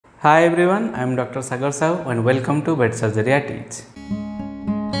Hi everyone, I am Dr. Sagar Sahu and welcome to Vet Surgery at Teach.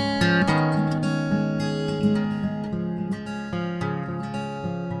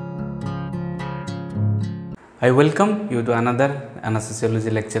 I welcome you to another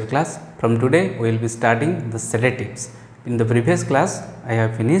anesthesiology lecture class. From today, we will be starting the sedatives. In the previous class, I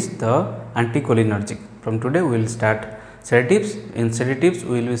have finished the anticholinergic. From today, we will start sedatives. In sedatives,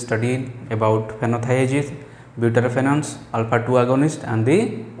 we will be studying about phenothiazines, butyrophenones, alpha 2 agonist and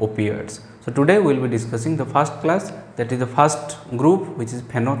the opioids. So, today we will be discussing the first class, that is the first group, which is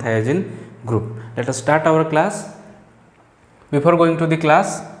phenothiazine group. Let us start our class. Before going to the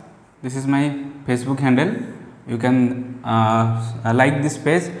class, this is my Facebook handle. You can like this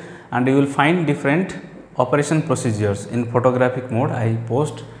page and you will find different operation procedures in photographic mode. I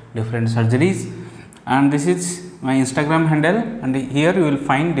post different surgeries, and this is my Instagram handle, and here you will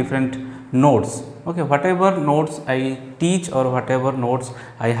find different notes. Okay, whatever notes I teach or whatever notes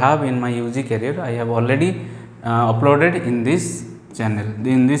I have in my UG career, I have already uploaded in this channel,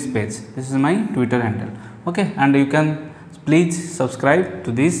 in this page. This is my Twitter handle. Okay, and you can please subscribe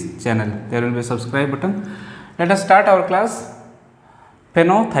to this channel. There will be a subscribe button. Let us start our class.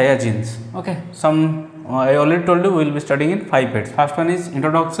 Phenothiazines. Okay, I already told you we will be studying in 5 parts. First one is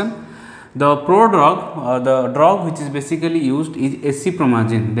introduction. The prodrug, the drug which is basically used is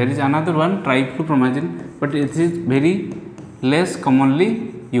Acepromazine. There is another one, triflupromazine, but it is very less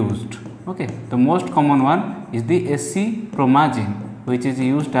commonly used. Okay, the most common one is the Acepromazine, which is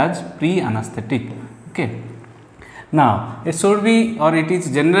used as pre-anesthetic. Okay. Now, it should be, or it is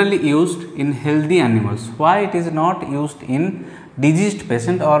generally used in healthy animals. Why it is not used in diseased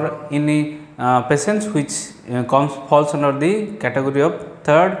patient or in patients which falls under the category of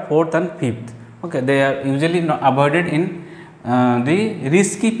 3rd, 4th and 5th. Okay, they are usually avoided in the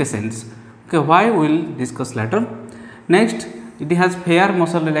risky patients. Okay, why we will discuss later. Next, it has fair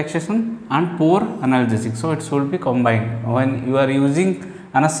muscle relaxation and poor analgesic. So, it should be combined. When you are using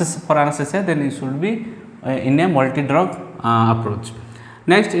anesthesia, then it should be in a multi-drug approach.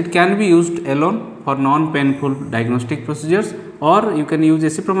 Next, it can be used alone for non-painful diagnostic procedures, or you can use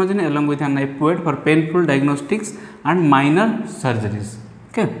acepromazine along with an opioid for painful diagnostics and minor surgeries.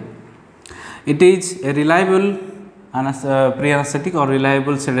 Okay. It is a reliable pre-anesthetic or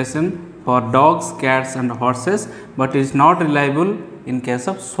reliable sedation for dogs, cats and horses, but is not reliable in case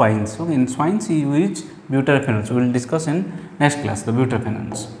of swine. So, in swine you use butyrophenones. We will discuss in next class the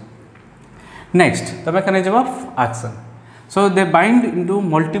butyrophenones. Next, the mechanism of action. So, they bind into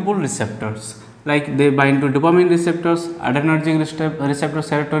multiple receptors, like they bind to dopamine receptors, adrenergic receptor,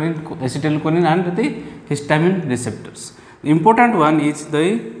 serotonin, acetylcholine and the histamine receptors. The important one is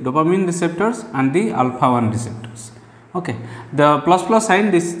the dopamine receptors and the alpha 1 receptors. Okay. The plus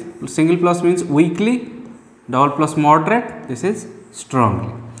sign, this single plus means weakly, double plus moderate, this is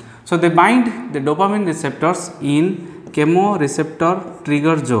strongly. So, they bind the dopamine receptors in chemoreceptor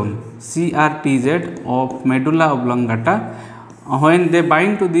trigger zone CRTZ of medulla oblongata. When they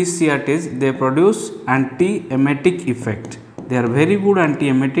bind to these CRTs, they produce anti-emetic effect. They are very good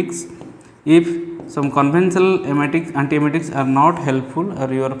anti-emetics. If some conventional antiemetics are not helpful,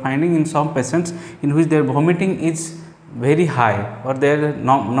 or you are finding in some patients in which their vomiting is very high, or their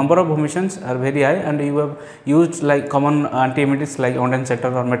number of vomissions are very high, and you have used like common antiemetics like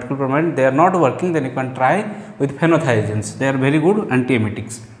ondansetron or metoclopramide, they are not working, then you can try with phenothiazines. They are very good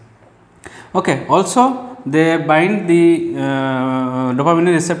antiemetics. Okay. Also, they bind the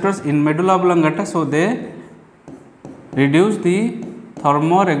dopamine receptors in medulla oblongata, so they reduce the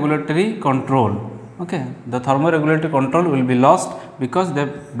thermoregulatory control. Okay. The thermoregulatory control will be lost because they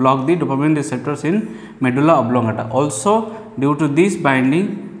block the dopamine receptors in medulla oblongata. Also, due to this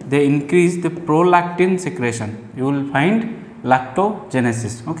binding, they increase the prolactin secretion. You will find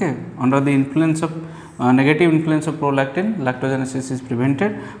lactogenesis. Okay. Under the influence of negative influence of prolactin, lactogenesis is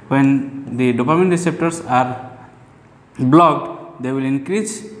prevented. When the dopamine receptors are blocked, they will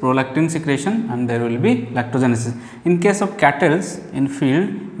increase prolactin secretion and there will be lactogenesis. In case of cattle in field,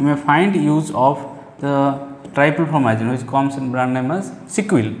 you may find use of the triflupromazine, which comes in brand name as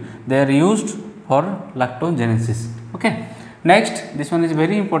Sequil. They are used for lactogenesis. Okay. Next, this one is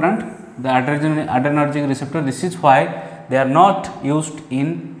very important, the adrenergic receptor. This is why they are not used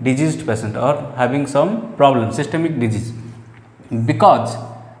in diseased patient or having some problem, systemic disease, because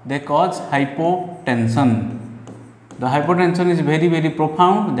they cause hypotension. The hypotension is very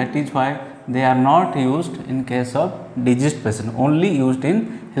profound. That is why they are not used in case of diseased patient, only used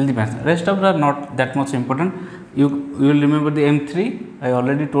in healthy patient. Rest of them are not that much important. You will remember the M3 I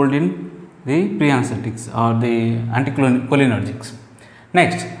already told in the pre-anesthetics or the anticholinergics.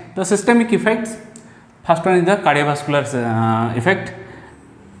 Next, the systemic effects. First one is the cardiovascular effect.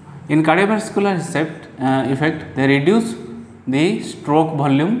 In cardiovascular effect, they reduce the stroke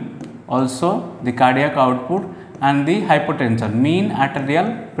volume, also the cardiac output and the hypertension, mean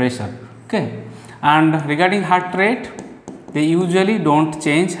arterial pressure. Okay. And regarding heart rate, they usually don't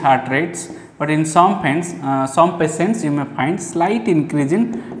change heart rates, but in some patients you may find slight increase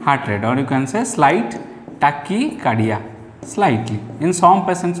in heart rate, or you can say slight tachycardia, slightly in some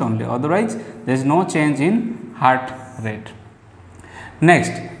patients only, otherwise there is no change in heart rate.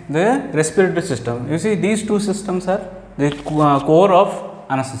 Next, the respiratory system. You see, these two systems are the core of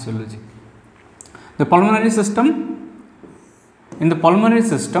anesthesiology. The pulmonary system, in the pulmonary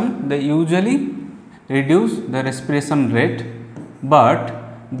system they usually reduce the respiration rate, but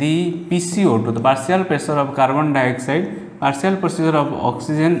the PCO2, the partial pressure of carbon dioxide, partial pressure of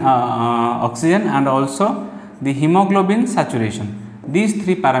oxygen and also the hemoglobin saturation, these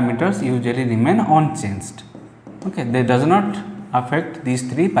three parameters usually remain unchanged. Okay, they does not affect these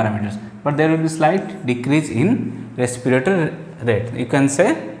three parameters, but there will be slight decrease in respiratory rate. You can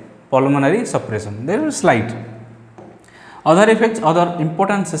say pulmonary suppression, there is slight. Other effects, other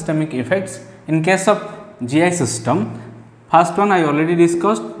important systemic effects in case of GI system. First one I already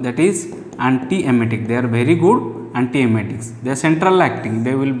discussed, that is anti-emetic. They are very good anti-emetics. They are central acting.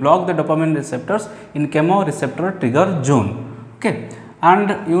 They will block the dopamine receptors in chemoreceptor trigger zone. Okay.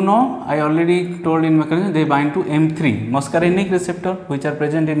 And you know, I already told in mechanism, they bind to M3 muscarinic receptor, which are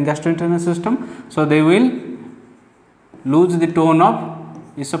present in gastrointestinal system. So they will lose the tone of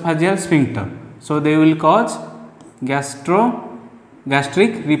esophageal sphincter. So they will cause gastric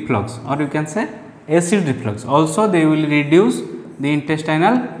reflux, or you can say acid reflux. Also they will reduce the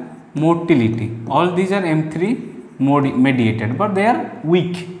intestinal motility. All these are M3 mediated, but they are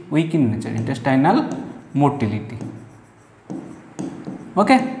weak in nature, intestinal motility.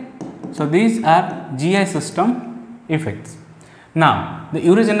 Okay. So these are GI system effects. Now the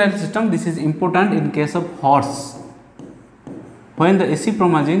urogeneric system, this is important in case of horse. When the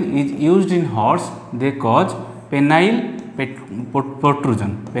acepromazine is used in horse, they cause penile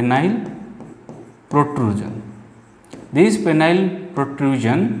protrusion. This penile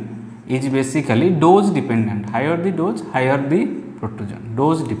protrusion is basically dose dependent. Higher the dose, higher the protrusion,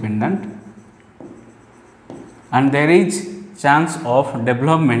 dose dependent, and there is chance of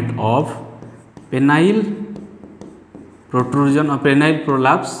development of penile protrusion or penile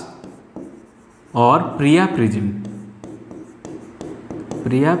prolapse or priapism.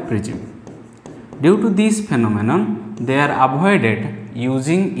 Due to this phenomenon, they are avoided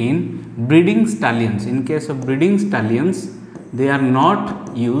using in breeding stallions. In case of breeding stallions, they are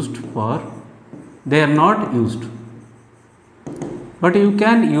not used, but you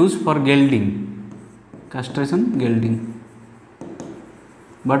can use for gelding, castration, gelding.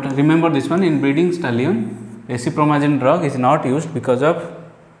 But remember this one, in breeding stallion, acepromazine drug is not used because of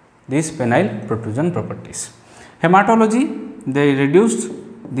this penile protrusion properties. Hematology, they reduced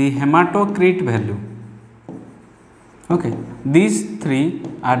the hematocrit value. Okay, these three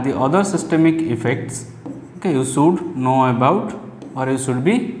are the other systemic effects. Okay, you should know about, or you should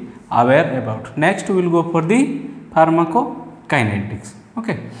be aware about. Next we will go for the pharmacokinetics.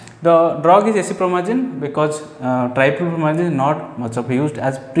 Okay, the drug is acepromazine because tripropamidine is not much of used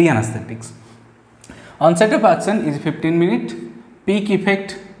as pre-anesthetics. Onset of action is 15 minutes, peak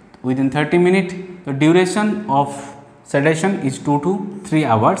effect within 30 minutes. The duration of sedation is 2 to 3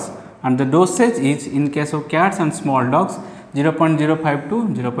 hours, and the dosage is, in case of cats and small dogs, 0.05 to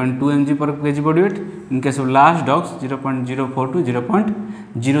 0.2 mg per kg body weight. In case of large dogs, 0.04 to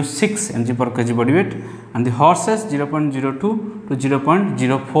 0.06 mg per kg body weight, and the horses 0.02 to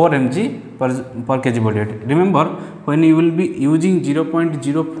 0.04 mg per kg body weight. Remember, when you will be using 0.04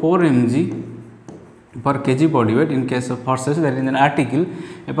 mg per kg body weight in case of horses, there is an article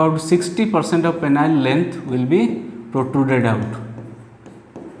about 60% of penile length will be protruded out.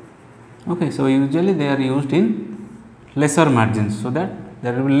 Okay, so usually they are used in lesser margins, so that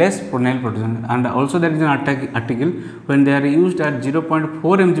there will be less penile protrusion. And also there is an article when they are used at 0.4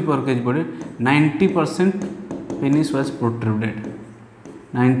 mg per kg body, 90% penis was protruded,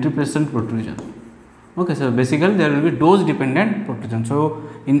 90% protrusion. Okay, so basically there will be dose dependent protrusion. So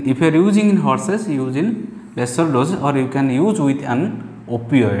if you are using in horses, use in lesser doses, or you can use with an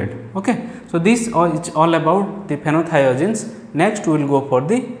opioid. Okay, so this is all about the phenothiazines. Next we will go for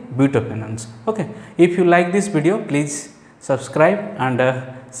the butyrophenones. Okay, if you like this video, please subscribe and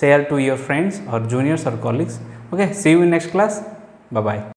share to your friends or juniors or colleagues. Okay, see you in next class. Bye bye.